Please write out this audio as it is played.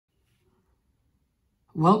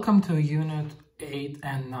Welcome to Unit 8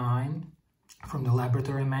 and 9 from the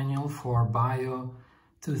Laboratory Manual for Bio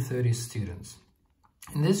 230 students.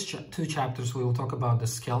 In these two chapters, we will talk about the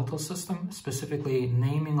skeletal system, specifically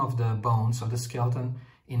naming of the bones of the skeleton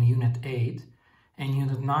in Unit 8. And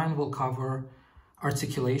Unit 9 will cover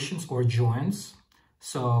articulations or joints.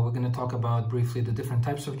 So we're going to talk about briefly the different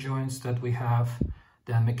types of joints that we have,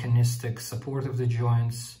 the mechanistic support of the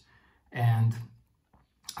joints, and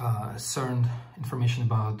certain information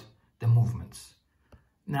about the movements.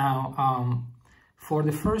 Now, for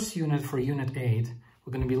the first unit, for Unit 8,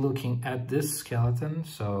 we're going to be looking at this skeleton.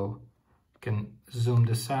 So you can zoom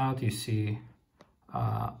this out, you see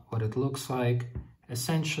what it looks like.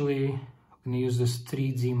 Essentially, we're going to use this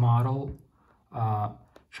 3D model,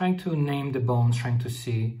 trying to name the bones, trying to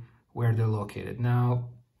see where they're located. Now,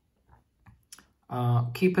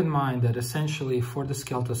 keep in mind that essentially for the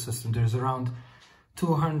skeletal system, there's around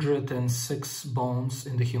 206 bones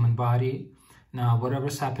in the human body. Now,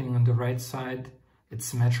 whatever's happening on the right side, it's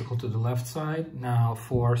symmetrical to the left side. Now,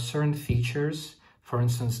 for certain features, for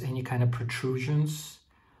instance, any kind of protrusions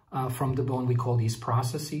from the bone, we call these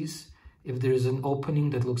processes. If there's an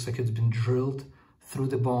opening that looks like it's been drilled through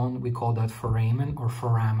the bone, we call that foramen or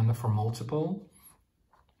foramina for multiple.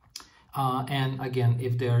 And again,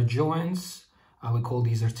 if there are joints, we call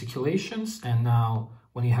these articulations. And now,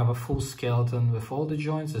 when you have a full skeleton with all the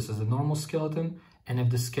joints, this is a normal skeleton. And if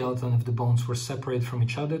the bones were separated from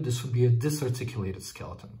each other, this would be a disarticulated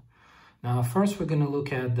skeleton. Now, first we're going to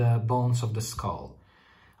look at the bones of the skull.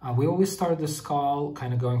 We always start the skull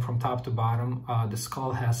kind of going from top to bottom. The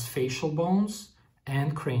skull has facial bones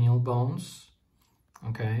and cranial bones.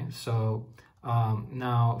 Okay, so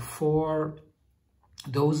now for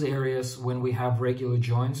those areas when we have regular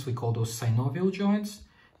joints, we call those synovial joints.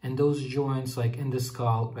 And those joints, like in the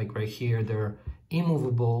skull, like right here, they're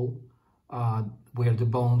immovable, where the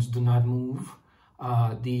bones do not move.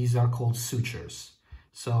 These are called sutures.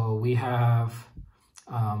 So we have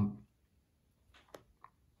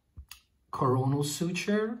coronal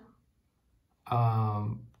suture,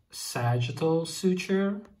 sagittal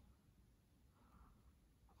suture,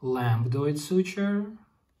 lambdoid suture,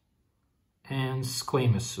 and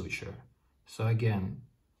squamous suture. So again,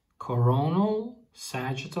 coronal,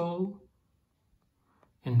 sagittal,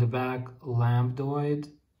 in the back, lambdoid,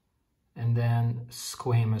 and then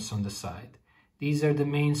squamous on the side. These are the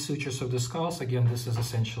main sutures of the skulls. Again, this is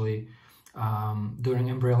essentially during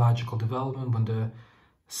embryological development, when the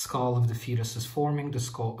skull of the fetus is forming, the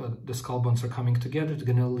skull bones are coming together. They're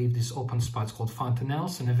going to leave these open spots called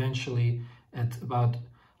fontanelles, and eventually at about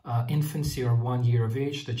infancy or 1 year of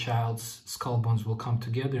age, the child's skull bones will come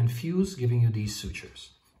together and fuse, giving you these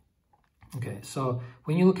sutures. Okay, so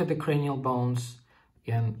when you look at the cranial bones,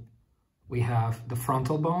 again, we have the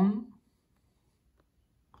frontal bone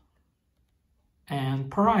and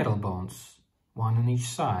parietal bones, one on each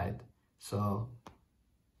side. So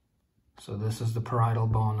this is the parietal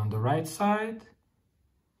bone on the right side,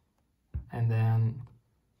 and then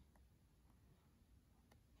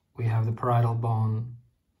we have the parietal bone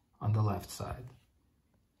on the left side.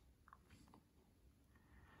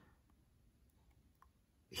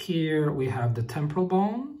 Here we have the temporal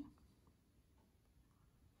bone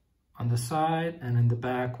on the side, and in the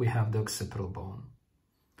back we have the occipital bone.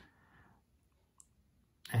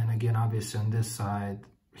 And again, obviously on this side,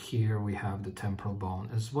 here we have the temporal bone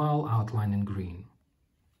as well, outlined in green.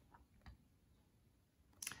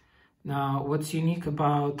 Now, what's unique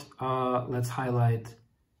about, let's highlight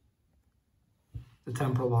the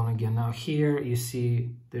temporal bone again. Now here you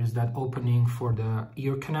see there's that opening for the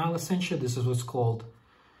ear canal, essentially. This is what's called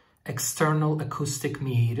external acoustic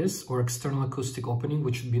meatus, or external acoustic opening,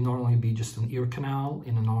 which would normally be just an ear canal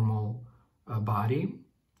in a normal body.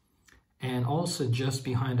 And also just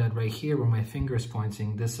behind that right here where my finger is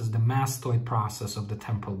pointing, this is the mastoid process of the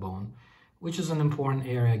temporal bone, which is an important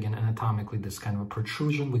area. Again, anatomically, this kind of a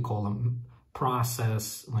protrusion, we call a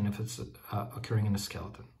process if it's occurring in the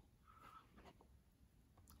skeleton.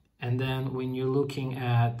 And then when you're looking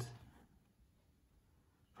at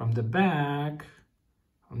from the back,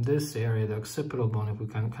 on this area, the occipital bone, if we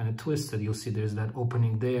kind of twist it, you'll see there's that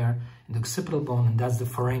opening there in the occipital bone, and that's the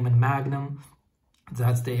foramen magnum.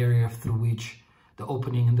 That's the area through which the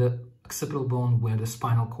opening in the occipital bone, where the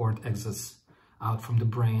spinal cord exits out from the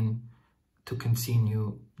brain to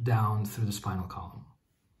continue down through the spinal column.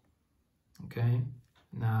 Okay,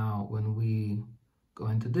 now when we go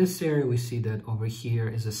into this area, we see that over here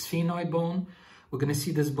is a sphenoid bone. We're going to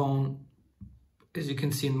see this bone, as you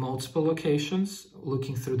can see, in multiple locations,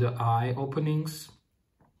 looking through the eye openings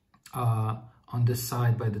on this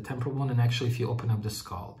side by the temporal bone, and actually if you open up the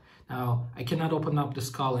skull. Now, I cannot open up the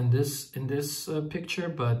skull in this picture,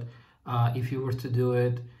 but if you were to do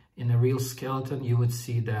it in a real skeleton, you would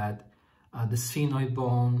see that the sphenoid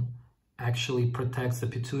bone actually protects the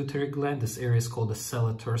pituitary gland. This area is called the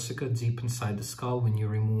sella turcica, deep inside the skull when you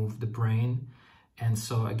remove the brain. And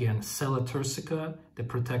so again, sella turcica, the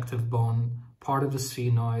protective bone, part of the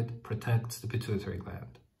sphenoid, protects the pituitary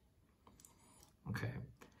gland. Okay,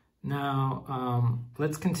 now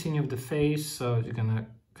let's continue with the face. So you're gonna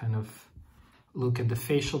kind of look at the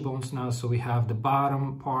facial bones now. So we have the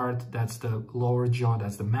bottom part, that's the lower jaw,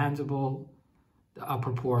 that's the mandible. The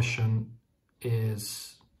upper portion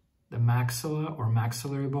is the maxilla or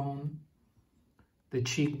maxillary bone. The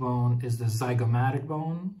cheekbone is the zygomatic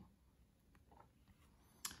bone.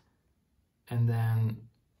 And then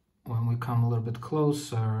when we come a little bit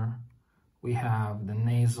closer, we have the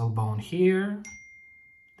nasal bone here.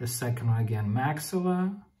 The second one, again,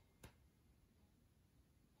 maxilla.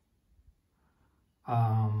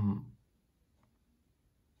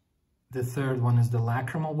 The third one is the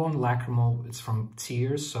lacrimal bone. Lacrimal is from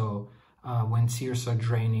tears, so when tears are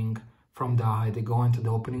draining from the eye, they go into the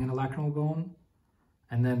opening in the lacrimal bone.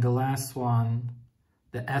 And then the last one,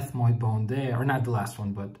 the ethmoid bone there, or not the last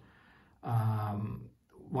one, but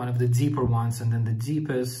one of the deeper ones. And then the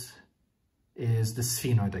deepest is the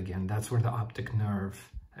sphenoid again. That's where the optic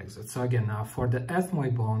nerve exits. So again, now for the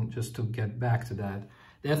ethmoid bone, just to get back to that,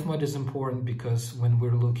 the ethmoid is important because when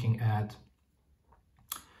we're looking at,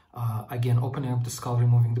 again, opening up the skull,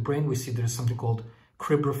 removing the brain, we see there's something called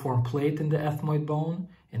cribriform plate in the ethmoid bone,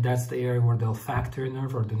 and that's the area where the olfactory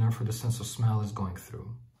nerve or the nerve for the sense of smell is going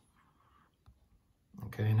through.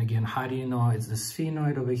 Okay, and again, how do you know it's the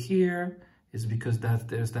sphenoid over here? Is because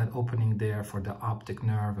there's that opening there for the optic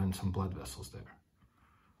nerve and some blood vessels there.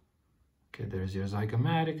 Okay, there's your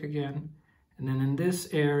zygomatic again. And then in this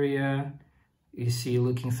area, you see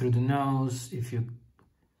looking through the nose, if you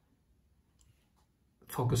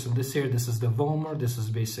focus on this area, this is the vomer. This is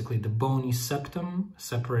basically the bony septum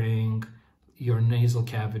separating your nasal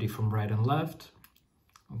cavity from right and left.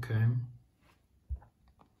 Okay.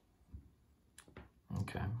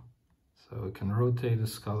 Okay. So we can rotate the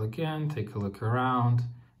skull again, take a look around.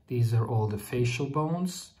 These are all the facial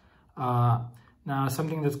bones. Now,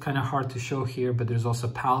 something that's kind of hard to show here, but there's also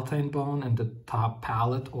palatine bone and the top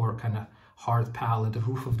palate or kind of hard palate, the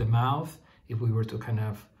roof of the mouth, if we were to kind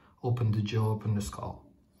of open the jaw, open the skull.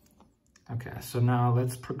 Okay, so now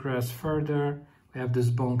let's progress further. We have this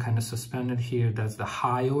bone kind of suspended here. That's the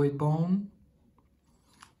hyoid bone.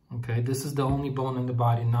 Okay, this is the only bone in the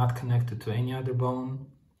body not connected to any other bone.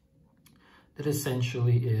 That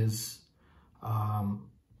essentially is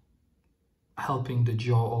helping the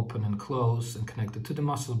jaw open and close and connected to the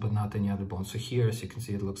muscles, but not any other bone. So here, as you can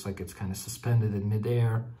see, it looks like it's kind of suspended in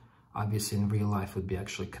midair. Obviously, in real life, it would be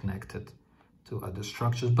actually connected to other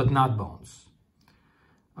structures, but not bones.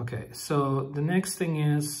 Okay, so the next thing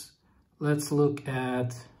is, let's look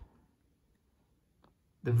at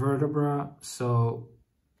the vertebra. So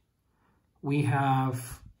we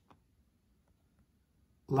have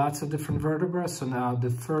lots of different vertebrae. So now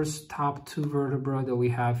the first top two vertebrae that we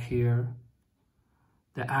have here,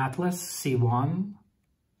 the atlas C1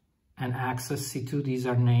 and axis C2, these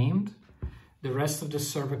are named. The rest of the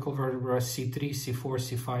cervical vertebrae C3, C4,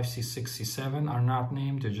 C5, C6, C7 are not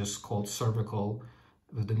named. They're just called cervical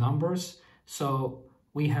with the numbers. So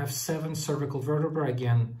we have 7 cervical vertebrae.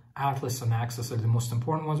 Again, atlas and axis are the most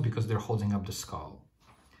important ones because they're holding up the skull.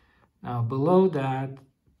 Now below that,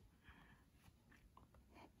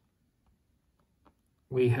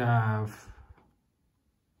 we have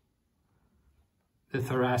the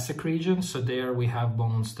thoracic region. So there we have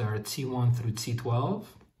bones that are T1 through T12.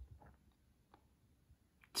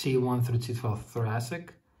 T1 through T12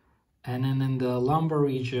 thoracic. And then in the lumbar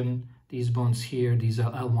region, these bones here, these are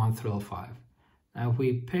L1 through L5. Now if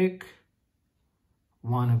we pick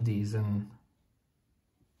one of these and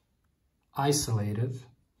isolate it,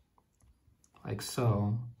 like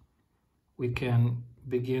so, we can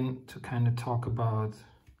begin to kind of talk about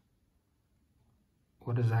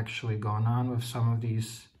what is actually going on with some of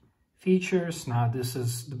these features. Now, this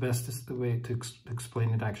is the best way to explain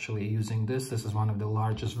it actually using this. This is one of the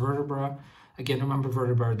largest vertebrae. Again, remember,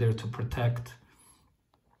 vertebrae are there to protect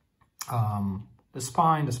the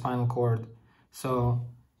spine, the spinal cord. So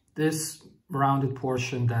this rounded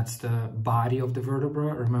portion, that's the body of the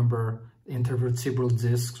vertebra. Remember, intervertebral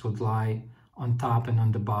discs would lie on top and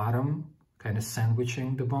on the bottom, kind of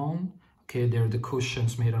sandwiching the bone. Okay, they're the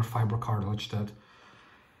cushions made of fibrocartilage that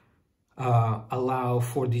allow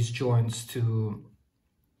for these joints to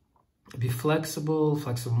be flexible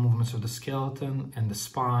movements of the skeleton and the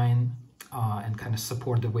spine. and kind of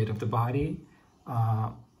support the weight of the body.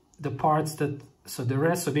 The parts that, so the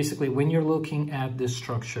rest, so basically when you're looking at this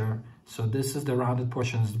structure, so this is the rounded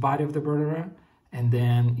portion, is the body of the vertebra, and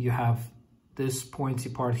then you have this pointy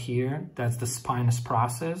part here, that's the spinous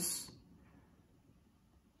process.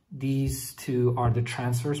 These two are the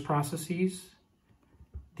transverse processes.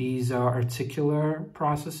 These are articular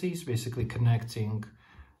processes, basically connecting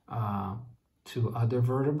to other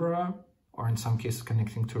vertebra, or in some cases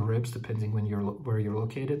connecting to ribs, depending where you're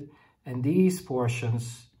located. And these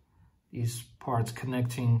portions, these parts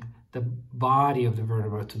connecting the body of the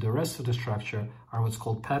vertebra to the rest of the structure are what's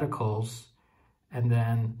called pedicles. And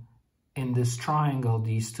then in this triangle,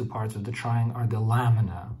 these two parts of the triangle are the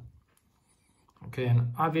lamina. Okay,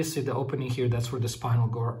 and obviously the opening here, that's where the spinal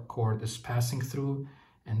cord is passing through,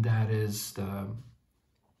 and that is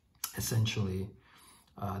essentially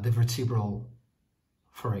the vertebral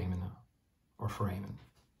foramina or foramen.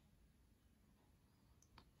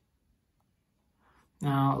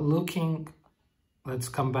 Now let's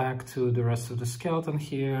come back to the rest of the skeleton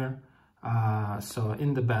here. So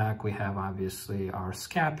in the back, we have obviously our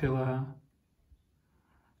scapula.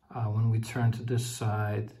 When we turn to this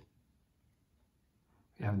side,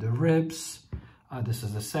 we have the ribs. This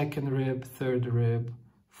is the second rib, third rib,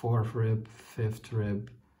 fourth rib, fifth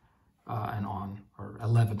rib, and on, or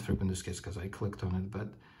 11th rib in this case, because I clicked on it.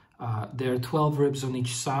 But there are 12 ribs on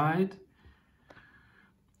each side.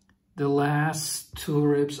 The last two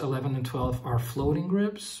ribs, 11 and 12, are floating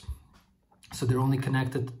ribs. So they're only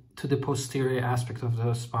connected to the posterior aspect of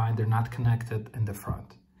the spine. They're not connected in the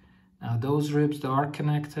front. Now those ribs, they are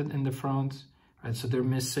connected in the front, right? So they're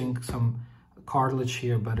missing some cartilage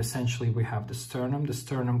here, but essentially we have the sternum. The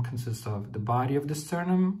sternum consists of the body of the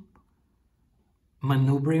sternum,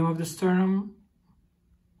 manubrium of the sternum,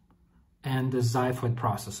 and the xiphoid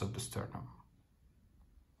process of the sternum.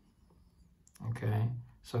 Okay,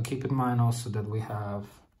 so keep in mind also that we have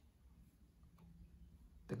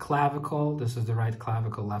the clavicle. This is the right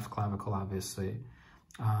clavicle, left clavicle, obviously.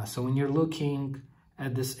 So when you're looking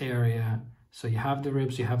at this area, so you have the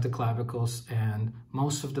ribs, you have the clavicles, and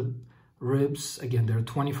most of the ribs, again, there are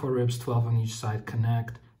 24 ribs, 12 on each side,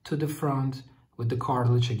 connect to the front with the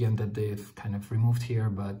cartilage, again, that they've kind of removed here,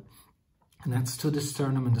 and that's to the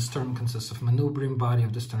sternum, and the sternum consists of manubrium, body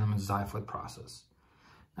of the sternum, and xiphoid process.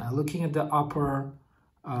 Now, looking at the upper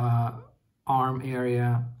arm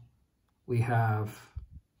area, we have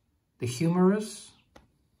the humerus,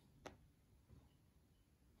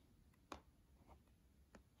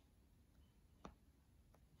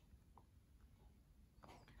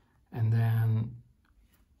 and then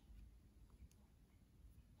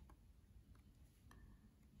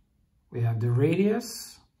we have the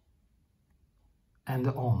radius and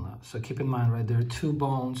the ulna. So keep in mind, right, there are two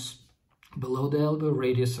bones below the elbow,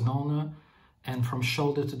 radius and ulna, and from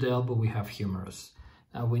shoulder to the elbow we have humerus.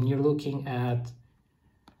 Now when you're looking at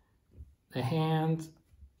the hand,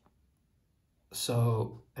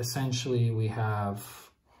 so essentially we have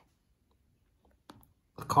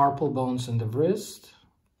the carpal bones in the wrist.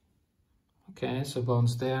 Okay, so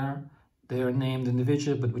bones there, they are named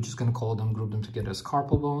individually, but we're just going to group them together as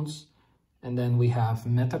carpal bones. And then we have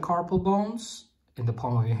metacarpal bones in the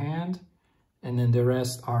palm of your hand, and then the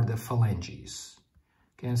rest are the phalanges.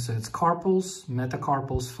 Okay, so it's carpals,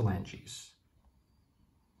 metacarpals, phalanges.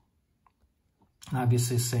 And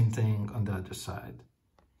obviously, same thing on the other side.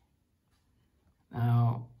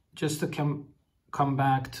 Now, just to come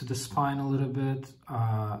back to the spine a little bit.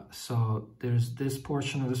 So there's this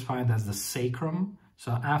portion of the spine, that's the sacrum.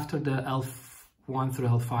 So after the L1 through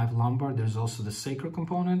L5 lumbar, there's also the sacral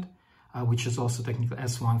component, which is also technically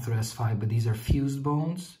S1 through S5, but these are fused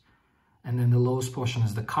bones. And then the lowest portion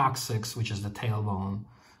is the coccyx, which is the tailbone,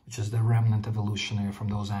 which is the remnant evolutionary from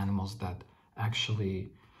those animals that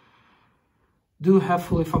actually do have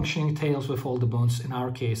fully functioning tails with all the bones. In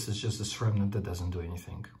our case, it's just this remnant that doesn't do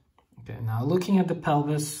anything. Okay, now looking at the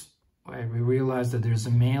pelvis, we realize that there's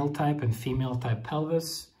a male type and female type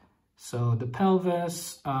pelvis. So the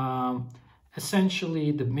pelvis,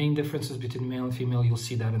 essentially the main differences between male and female, you'll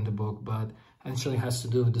see that in the book, but essentially has to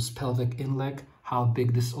do with this pelvic inlet, how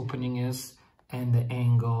big this opening is, and the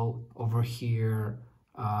angle over here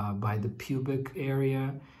by the pubic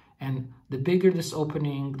area. And the bigger this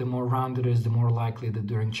opening, the more rounded it is, the more likely that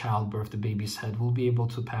during childbirth, the baby's head will be able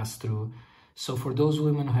to pass through. So for those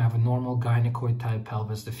women who have a normal gynecoid type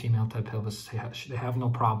pelvis, the female type pelvis, they have no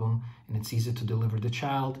problem, and it's easy to deliver the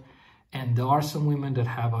child. And there are some women that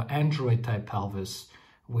have an android type pelvis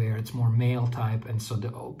where it's more male type, and so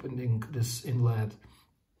the opening, this inlet,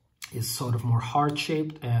 is sort of more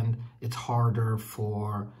heart-shaped, and it's harder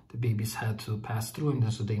for the baby's head to pass through,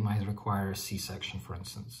 and so they might require a C-section, for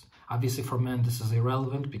instance. Obviously, for men, this is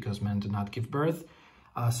irrelevant because men do not give birth,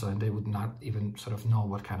 and they would not even sort of know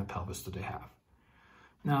what kind of pelvis do they have.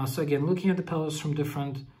 Now, so again, looking at the pelvis from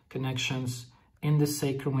different connections, in the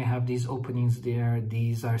sacrum, we have these openings there.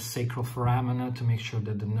 These are sacral foramina to make sure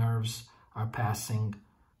that the nerves are passing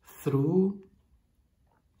through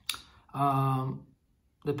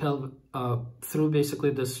through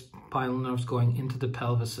basically the spinal nerves going into the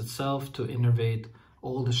pelvis itself to innervate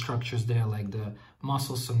all the structures there, like the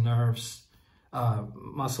muscles and nerves,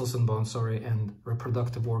 muscles and bones, and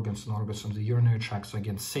reproductive organs and organs from the urinary tract. So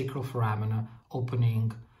again, sacral foramina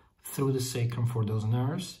opening through the sacrum for those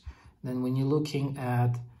nerves. Then when you're looking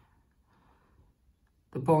at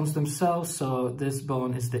the bones themselves, so this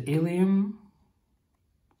bone is the ilium,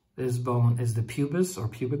 this bone is the pubis or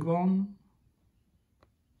pubic bone,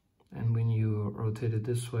 and when you rotate it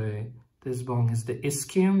this way, this bone is the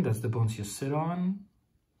ischium, that's the bones you sit on.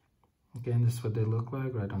 Again, this is what they look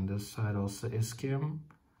like, right on this side also ischium.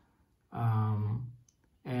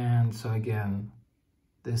 And so again,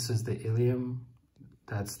 this is the ilium,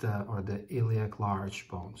 that's the iliac large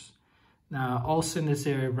bones. Now, also in this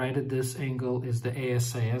area, right at this angle is the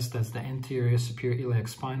ASIS, that's the anterior superior iliac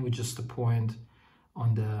spine, with just a point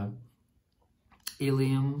on the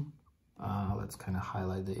ilium. Let's kind of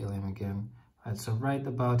highlight the ilium again. Right, so right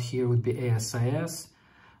about here would be ASIS,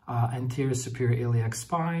 anterior superior iliac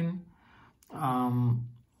spine. And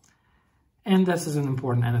this is an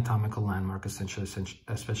important anatomical landmark, essentially,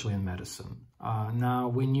 especially in medicine. Now,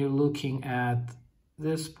 when you're looking at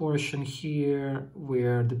this portion here,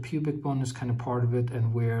 where the pubic bone is kind of part of it,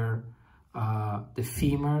 and where the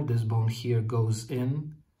femur, this bone here, goes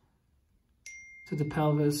in to the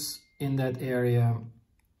pelvis, in that area,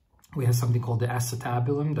 we have something called the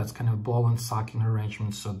acetabulum. That's kind of a ball and socket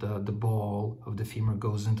arrangement. So the ball of the femur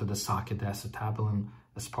goes into the socket, the acetabulum,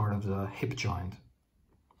 as part of the hip joint.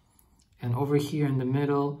 And over here in the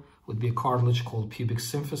middle would be a cartilage called pubic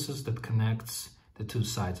symphysis that connects the two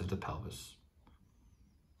sides of the pelvis.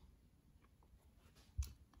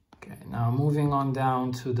 Okay, now moving on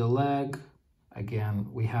down to the leg. Again,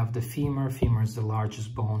 we have the femur. Femur is the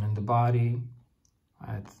largest bone in the body.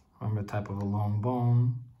 Right? Remember, type of a long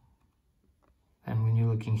bone. And when you're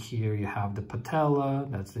looking here, you have the patella,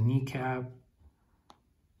 that's the kneecap.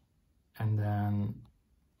 And then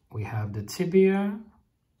we have the tibia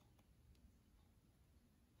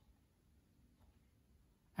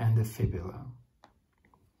and the fibula.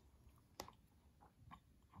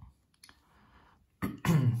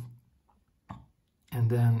 And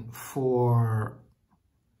then for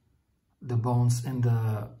the bones in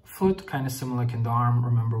the foot, kind of similar like in the arm.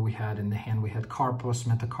 Remember, we had in the hand, we had carpus,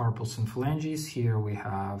 metacarpals, and phalanges. Here we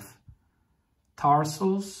have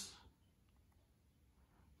tarsals,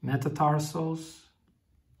 metatarsals,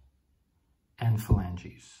 and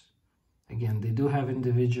phalanges. Again, they do have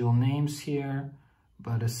individual names here,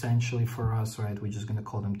 but essentially for us, right, we're just going to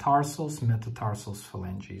call them tarsals, metatarsals,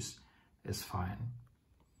 phalanges is fine.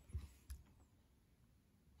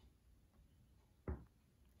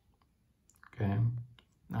 Okay,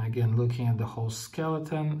 now again, looking at the whole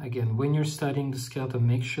skeleton. Again, when you're studying the skeleton,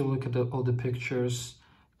 make sure you look at all the pictures,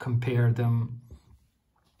 compare them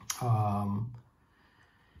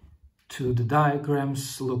to the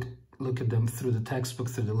diagrams, look at them through the textbook,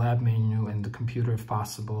 through the lab menu, and the computer if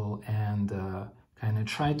possible, and kind of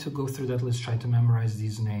try to go through that list, try to memorize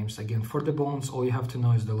these names. Again, for the bones, all you have to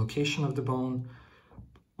know is the location of the bone,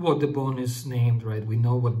 what the bone is named, right? We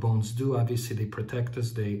know what bones do. Obviously, they protect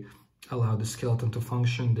us, they allow the skeleton to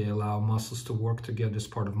function, they allow muscles to work together as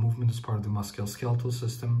part of movement, as part of the musculoskeletal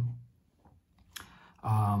system.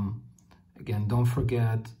 Again, don't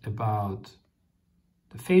forget about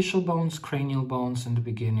the facial bones, cranial bones in the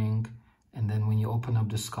beginning, and then when you open up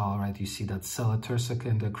the skull, right, you see that sella turcica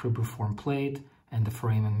in the cribriform plate, and the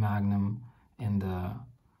foramen magnum in the,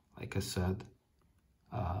 like I said,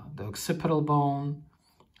 the occipital bone.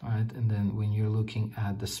 Right, and then when you're looking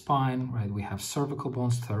at the spine, right, we have cervical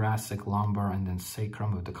bones, thoracic, lumbar, and then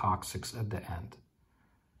sacrum with the coccyx at the end.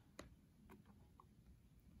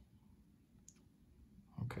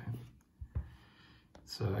 Okay.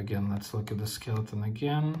 So again, let's look at the skeleton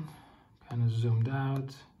again, kind of zoomed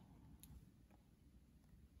out.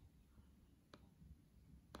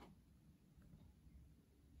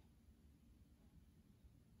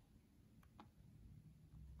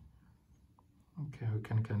 Okay, we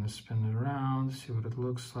can kind of spin it around, see what it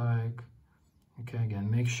looks like. Okay, again,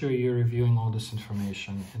 make sure you're reviewing all this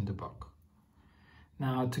information in the book.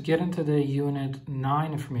 Now, to get into the Unit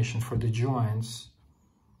 9 information for the joints,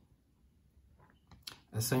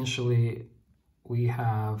 essentially we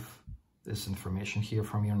have this information here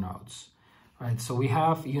from your notes, right? So we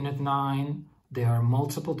have Unit 9. There are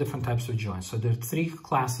multiple different types of joints. So there are 3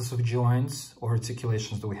 classes of joints or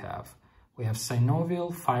articulations that we have. We have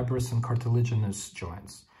synovial, fibrous, and cartilaginous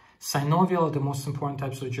joints. Synovial are the most important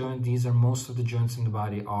types of joint. These are most of the joints in the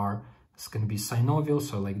body are, it's going to be synovial,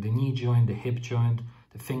 so like the knee joint, the hip joint,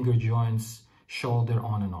 the finger joints, shoulder,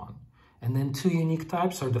 on and on. And then 2 unique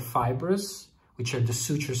types are the fibrous, which are the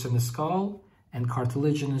sutures in the skull, and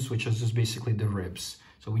cartilaginous, which is just basically the ribs.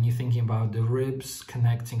 So when you're thinking about the ribs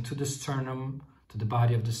connecting to the sternum, to the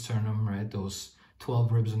body of the sternum, right, those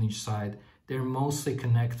 12 ribs on each side, they're mostly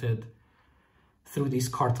connected through these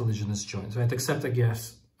cartilaginous joints, right? Except, I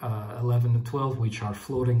guess, 11 and 12, which are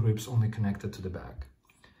floating ribs only connected to the back.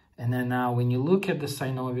 And then now when you look at the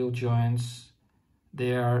synovial joints,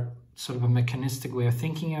 they are sort of a mechanistic way of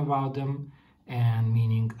thinking about them, and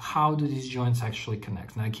meaning how do these joints actually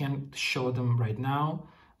connect? Now I can't show them right now,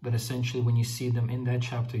 but essentially when you see them in that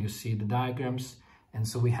chapter, you see the diagrams. And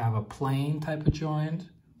so we have a plane type of joint,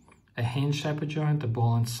 a hinge type of joint, a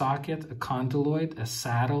ball and socket, a condyloid, a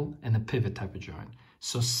saddle, and a pivot type of joint.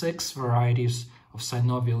 So 6 varieties of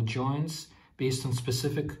synovial joints based on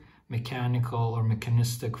specific mechanical or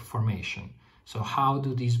mechanistic formation. So how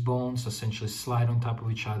do these bones essentially slide on top of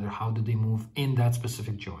each other? How do they move in that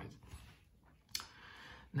specific joint?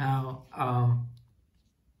 Now,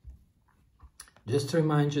 just to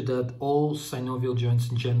remind you that all synovial joints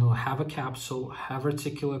in general have a capsule, have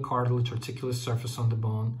articular cartilage, articular surface on the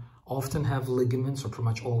bone, often have ligaments, or pretty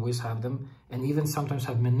much always have them, and even sometimes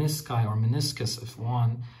have menisci or meniscus if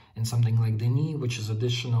one, in something like the knee, which is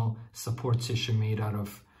additional support tissue made out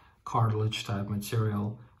of cartilage type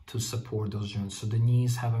material to support those joints. So the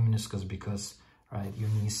knees have a meniscus because, right, your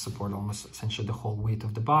knees support almost essentially the whole weight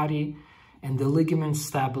of the body, and the ligaments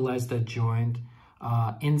stabilize that joint.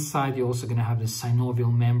 Inside, you're also going to have the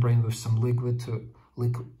synovial membrane with some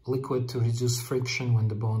liquid to reduce friction when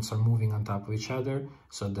the bones are moving on top of each other,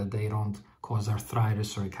 so that they don't cause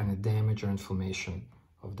arthritis or kind of damage or inflammation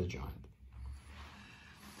of the joint.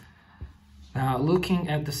 Now, looking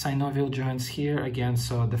at the synovial joints here again,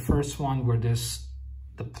 so the first one where there's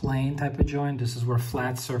the plane type of joint, this is where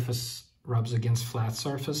flat surface rubs against flat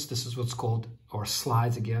surface. This is what's called, or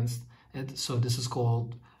slides against it. So this is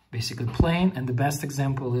called basically plane, and the best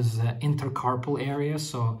example is the intercarpal area.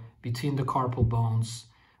 So between the carpal bones,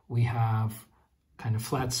 we have kind of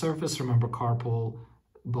flat surface. Remember, carpal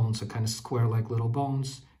bones are kind of square like little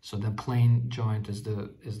bones. So the plane joint is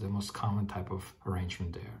the most common type of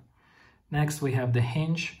arrangement there. Next, we have the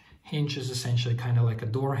hinge. Hinge is essentially kind of like a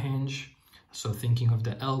door hinge. So thinking of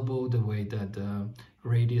the elbow, the way that the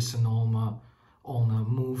radius and ulna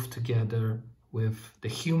move together with the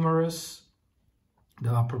humerus,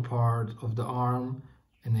 the upper part of the arm,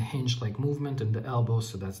 and the hinge-like movement in the elbow,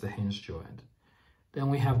 so that's the hinge joint. Then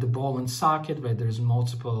we have the ball and socket, right? There's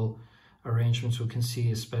multiple arrangements we can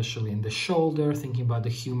see, especially in the shoulder, thinking about the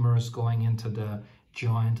humerus going into the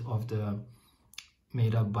joint of the,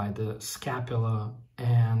 made up by the scapula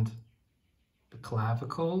and the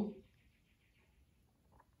clavicle.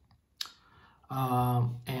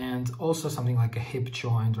 And also something like a hip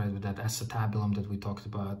joint, right, with that acetabulum that we talked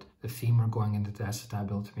about, the femur going into the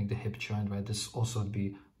acetabulum to make the hip joint, right? This also would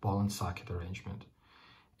be ball and socket arrangement.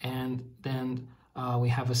 And then we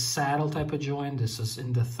have a saddle type of joint. This is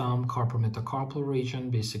in the thumb, carpometacarpal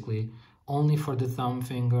region, basically only for the thumb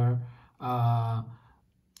finger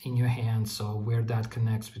in your hand, so where that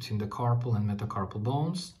connects between the carpal and metacarpal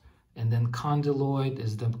bones. And then condyloid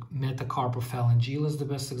is the metacarpophalangeal is the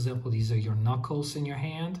best example. These are your knuckles in your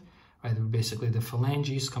hand, right? Basically the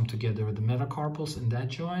phalanges come together with the metacarpals in that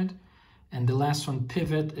joint. And the last one,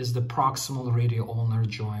 pivot, is the proximal radioulnar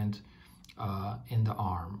joint in the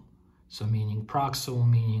arm. So meaning proximal,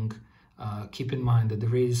 meaning keep in mind that the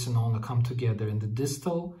radius and ulna come together in the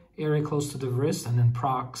distal area close to the wrist, and then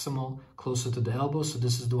proximal closer to the elbow. So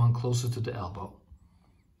this is the one closer to the elbow,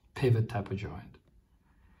 pivot type of joint.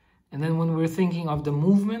 And then when we're thinking of the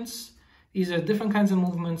movements, these are different kinds of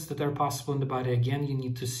movements that are possible in the body. Again, you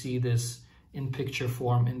need to see this in picture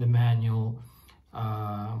form in the manual.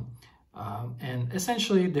 And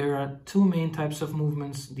essentially, there are 2 main types of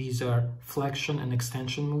movements. These are flexion and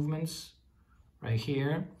extension movements right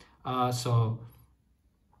here.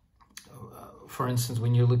 For instance,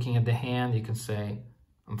 when you're looking at the hand, you can say,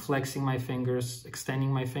 I'm flexing my fingers,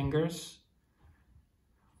 extending my fingers.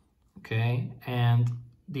 Okay, and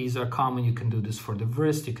these are common. You can do this for the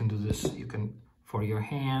wrist, you can do this, you can for your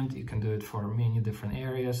hand, you can do it for many different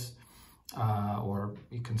areas, or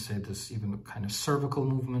you can say this even kind of cervical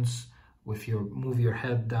movements with your, move your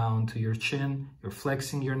head down to your chin, you're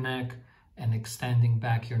flexing your neck and extending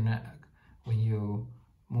back your neck. When you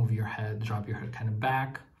move your head, drop your head kind of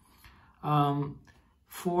back.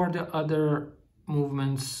 For the other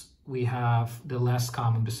movements, we have the less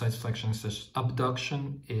common besides flexion, such as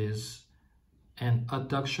abduction and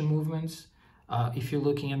adduction movements. If you're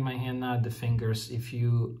looking at my hand now, the fingers, if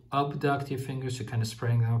you abduct your fingers, you're kind of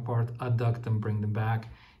spreading them apart, adduct them, bring them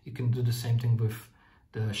back. You can do the same thing with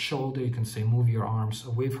the shoulder. You can say move your arms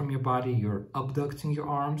away from your body, you're abducting your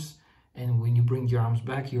arms. And when you bring your arms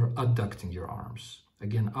back, you're adducting your arms.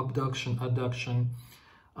 Again, abduction, adduction,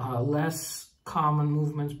 less common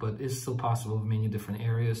movements, but it's still possible in many different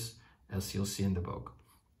areas, as you'll see in the book.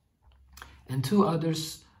 And two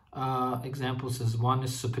others examples is one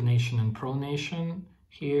is supination and pronation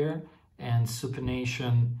here. And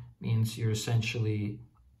supination means you're essentially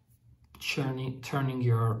turning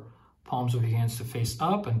your palms of your hands to face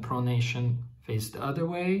up, and pronation face the other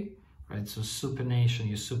way. Right, so supination,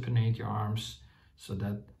 you supinate your arms so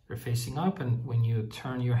that they're facing up, and when you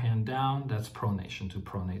turn your hand down, that's pronation, to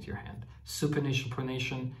pronate your hand. Supination,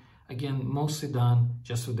 pronation, again, mostly done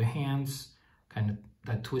just with the hands, kind of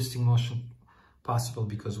that twisting motion possible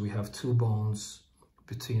because we have two bones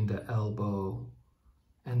between the elbow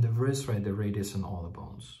and the wrist, right, the radius and all the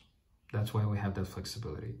bones. That's why we have that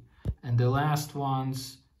flexibility. And the last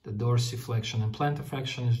ones, the dorsiflexion and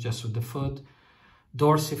plantarflexion, is just with the foot.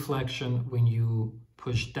 Dorsiflexion when you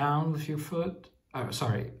push down with your foot,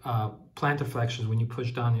 plantarflexion when you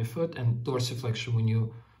push down your foot, and dorsiflexion when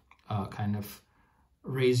you kind of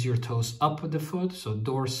raise your toes up with the foot. So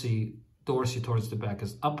dorsy towards the back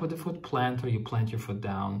is up with the foot. Plantar, you plant your foot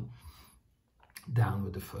down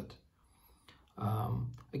with the foot.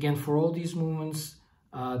 Again, for all these movements,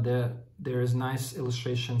 there is nice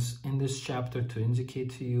illustrations in this chapter to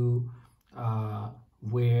indicate to you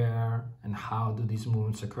where and how do these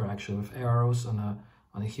movements occur, actually with arrows on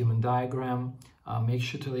a human diagram. Make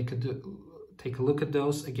sure to take a look at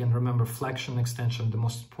those. Again, remember flexion, extension, the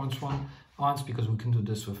most important ones, because we can do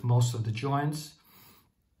this with most of the joints.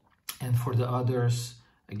 And for the others,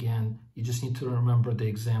 again, you just need to remember the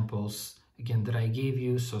examples, again, that I gave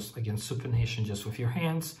you. So again, supination just with your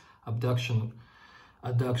hands, adduction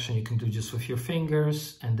you can do just with your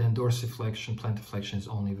fingers, and then dorsiflexion, plantarflexion is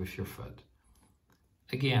only with your foot.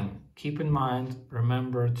 Again, keep in mind,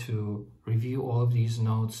 remember to review all of these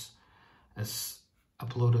notes as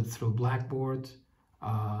uploaded through Blackboard,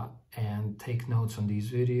 and take notes on these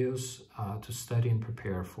videos to study and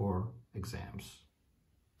prepare for exams.